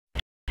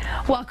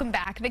Welcome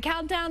back. The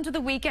countdown to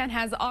the weekend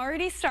has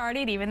already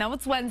started, even though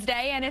it's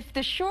Wednesday. And if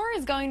the shore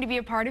is going to be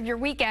a part of your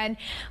weekend,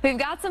 we've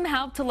got some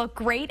help to look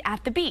great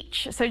at the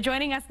beach. So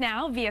joining us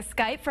now via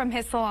Skype from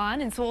his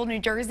salon in Sewell, New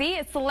Jersey,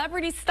 it's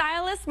celebrity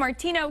stylist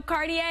Martino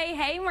Cartier.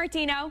 Hey,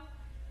 Martino.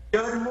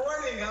 Good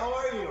morning. How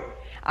are you?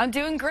 I'm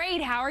doing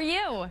great. How are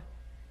you?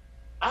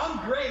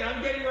 I'm great.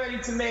 I'm getting ready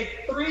to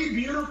make 3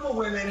 beautiful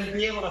women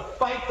be able to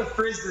fight the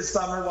frizz this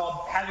summer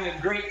while having a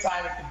great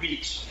time at the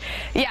beach.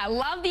 Yeah,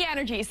 love the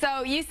energy.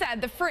 So you said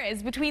the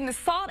frizz, between the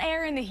salt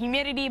air and the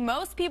humidity,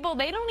 most people,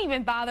 they don't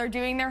even bother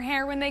doing their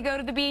hair when they go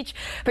to the beach.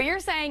 But you're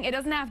saying it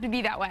doesn't have to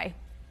be that way.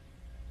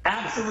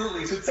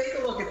 Absolutely. So take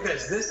a look at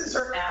this. This is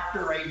her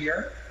after right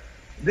here.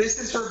 This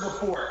is her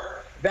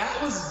before.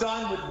 That was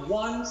done with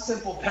one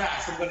simple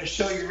pass. I'm going to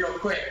show you real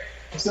quick.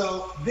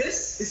 So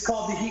this is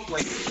called the heat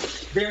blade.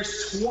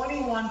 There's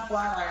 21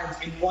 flat irons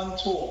in one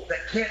tool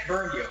that can't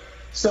burn you.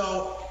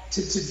 So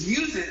to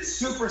use it, it's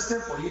super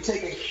simple. You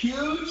take a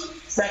huge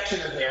section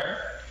of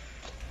hair,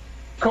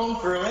 comb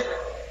through it,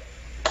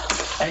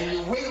 and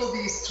you wiggle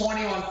these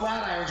 21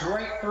 flat irons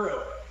right through.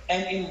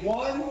 And in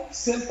one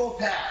simple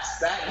pass,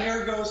 that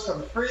hair goes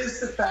from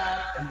frizz to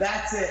fab, and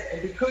that's it.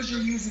 And because you're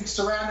using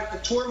ceramic to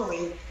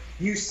tourmaline,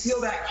 you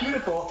seal that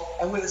cuticle,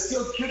 and with a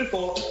sealed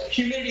cuticle,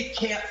 humidity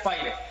can't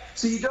fight it.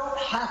 So you don't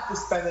have to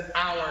spend an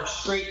hour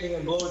straightening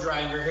and blow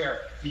drying your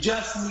hair. You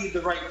just need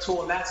the right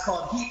tool, and that's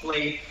called Heat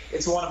Blade.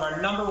 It's one of our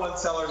 #1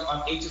 sellers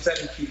on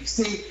PHL17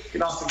 QVC. You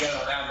can also get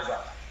it on Amazon.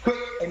 Quick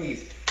and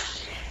easy.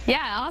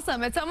 Yeah,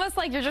 awesome. It's almost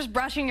like you're just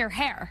brushing your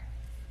hair.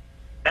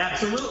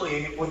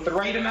 Absolutely, with the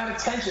right amount of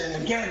tension.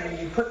 And again, when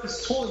you put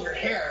this tool in your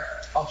hair,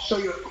 I'll show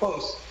you up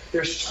close.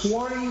 There's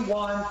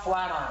 21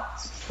 flat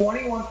irons,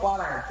 21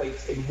 flat iron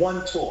plates in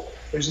one tool.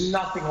 There's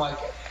nothing like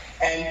it.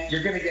 And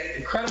you're going to get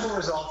incredible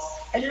results.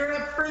 And you're going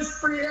to have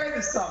frizz-free hair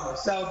this summer.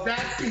 So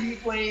that's the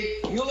Heat Blade.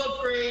 You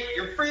look great.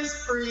 You're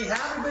frizz-free.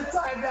 Have a good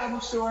time down the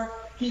shore.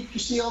 Keep your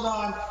shield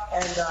on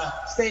and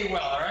stay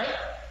well, all right?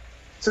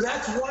 So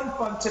that's one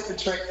fun tip and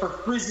trick for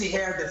frizzy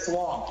hair that's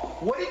long.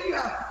 What if you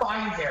have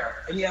fine hair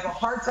and you have a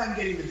hard time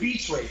getting the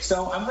beach wave?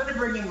 So I'm going to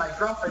bring in my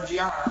girlfriend,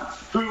 Gianna,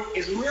 who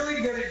is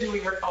really good at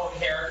doing her own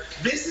hair.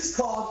 This is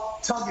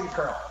called Tug and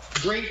Curl.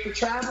 Great for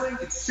traveling.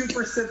 It's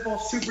super simple,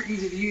 super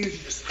easy to use.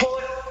 You just pull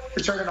it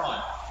to turn it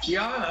on.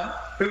 Gianna,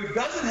 who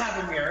doesn't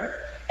have a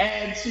mirror,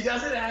 and she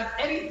doesn't have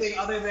anything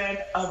other than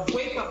a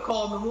wake-up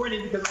call in the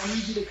morning because I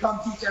need you to come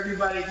teach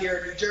everybody here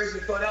in New Jersey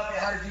and Philadelphia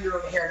how to do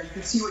your own hair. And you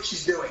can see what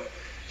she's doing.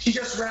 She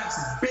just wraps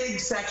big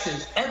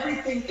sections.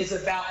 Everything is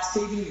about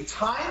saving you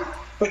time,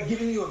 but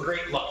giving you a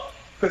great look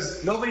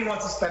because nobody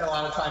wants to spend a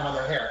lot of time on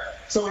their hair.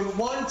 So in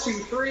 1, 2,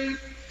 3,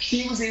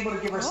 she was able to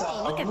give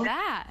herself look at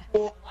that.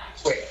 Full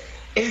wait.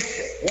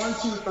 Instant. 1,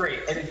 2, 3.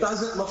 And it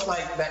doesn't look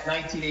like that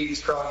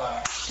 1980s curling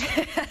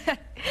iron.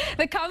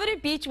 The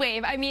coveted beach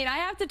wave, I mean, I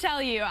have to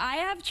tell you, I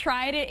have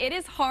tried it. It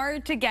is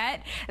hard to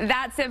get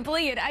that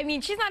simply. I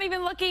mean, she's not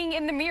even looking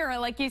in the mirror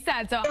like you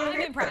said, so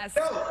I'm impressed.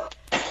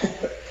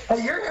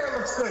 Hey, your hair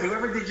looks good.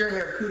 Whoever did your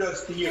hair,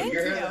 kudos to you. Thank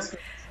your you. Hair looks good.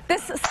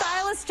 This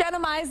stylist, Jenna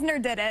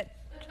Meisner, did it.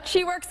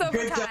 She works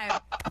overtime.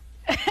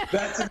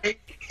 That's amazing.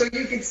 So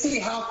you can see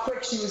how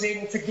quick she was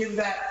able to give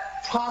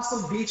that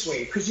toss-up beach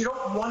wave because you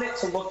don't want it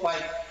to look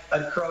like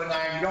a curling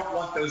iron. You don't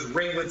want those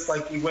ringlets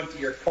like you went to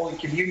your Holy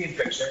Communion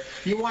picture.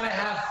 You want to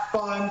have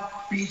fun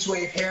beach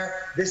wave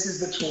hair. This is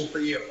the tool for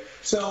you.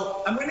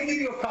 So I'm going to give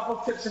you a couple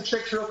tips and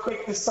tricks real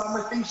quick this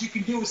summer, things you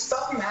can do with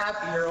stuff you have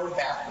in your own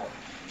bathroom.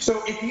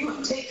 So if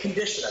you take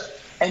conditioner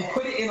and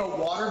put it in a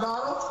water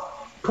bottle,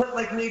 put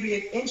like maybe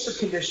 1 inch of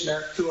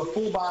conditioner to a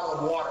full bottle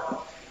of water.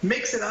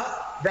 Mix it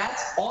up.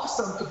 That's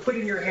awesome to put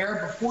in your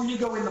hair before you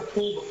go in the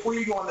pool, before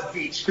you go on the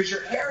beach, because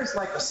your hair is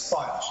like a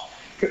sponge.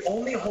 It can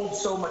only hold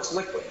so much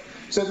liquid.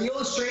 So the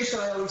illustration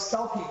I always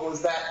tell people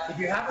is that if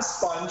you have a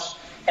sponge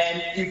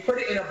and you put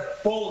it in a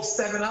bowl of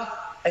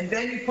 7-Up and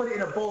then you put it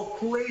in a bowl of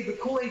Kool-Aid, the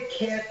Kool-Aid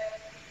can't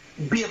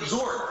be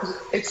absorbed because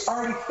it's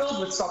already filled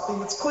with something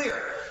that's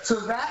clear. So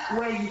that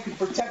way you can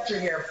protect your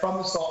hair from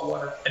the salt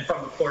water and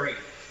from the chlorine.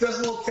 Does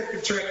a little tip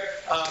and trick.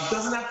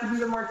 Doesn't have to be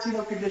the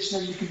Martino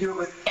conditioner. You can do it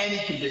with any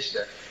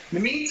conditioner. In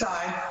the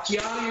meantime,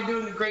 Gianna, you're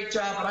doing a great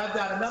job, but I've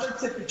got another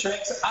tip and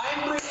trick. So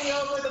I'm bringing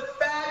over the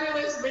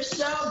fabulous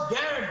Michelle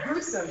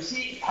Garragusa.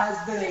 She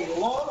has been a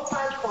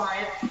long-time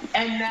client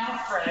and now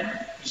friend.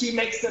 She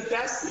makes the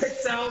best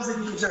pizzelles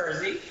in New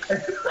Jersey.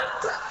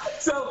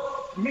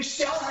 So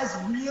Michelle has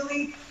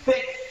really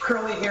thick,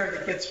 curly hair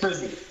that gets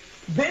frizzy.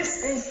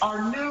 This is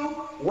our new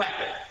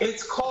weapon.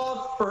 It's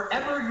called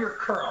Forever Your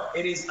Curl.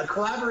 It is a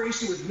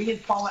collaboration with me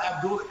and Paula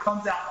Abdul that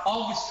comes out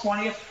August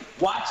 20th.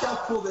 Watch how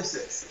cool this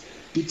is.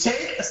 You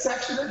take a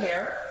section of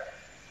hair,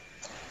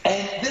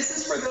 and this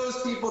is for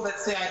those people that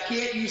say, I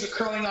can't use a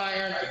curling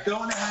iron, I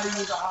don't know how to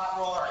use a hot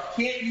roller, I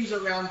can't use a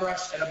round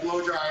brush and a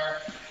blow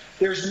dryer.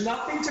 There's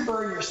nothing to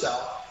burn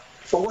yourself.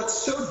 But what's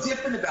so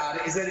different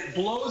about it is that it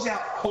blows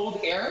out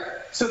cold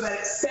air so that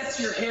it sets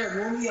your hair.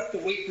 You only have to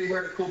wait for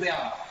your hair to cool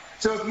down.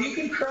 So if you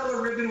can curl a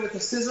ribbon with a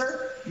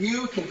scissor,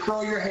 you can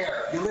curl your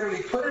hair. You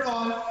literally put it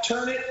on,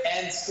 turn it,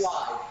 and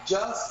slide,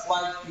 just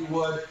like you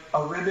would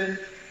a ribbon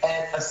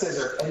and a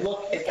scissor. And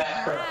look at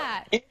that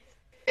curl.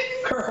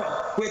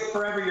 Curl with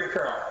Forever Your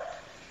Curl.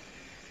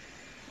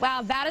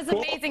 Wow, that is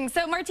amazing.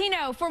 So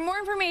Martino, for more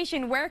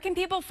information, where can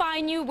people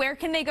find you? Where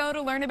can they go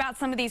to learn about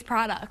some of these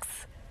products?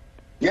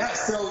 Yeah,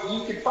 so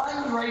you can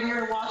find me right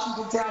here in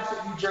Washington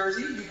Township, New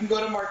Jersey. You can go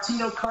to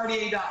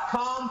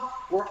martinocartier.com.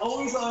 We're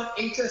always on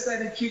HSN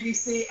and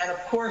QVC, and of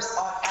course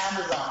on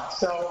Amazon.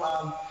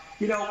 So,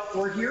 you know,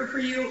 we're here for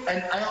you.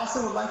 And I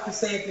also would like to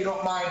say, if you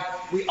don't mind,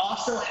 we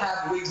also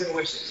have wigs and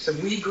wishes. So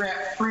we grant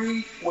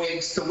free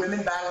wigs to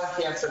women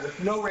battling cancer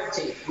with no red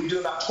tape. We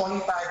do about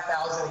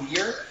 25,000 a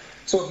year.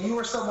 So if you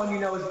or someone you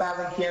know is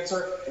battling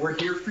cancer, we're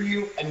here for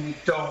you, and we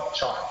don't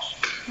charge.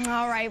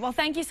 All right. Well,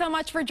 thank you so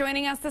much for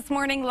joining us this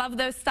morning. Love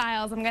those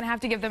styles. I'm going to have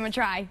to give them a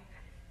try.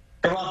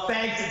 Well,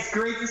 thanks. It's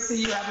great to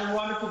see you. Have a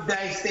wonderful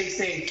day. Stay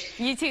safe.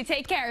 You too.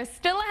 Take care.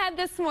 Still ahead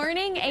this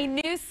morning, a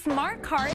new smart card.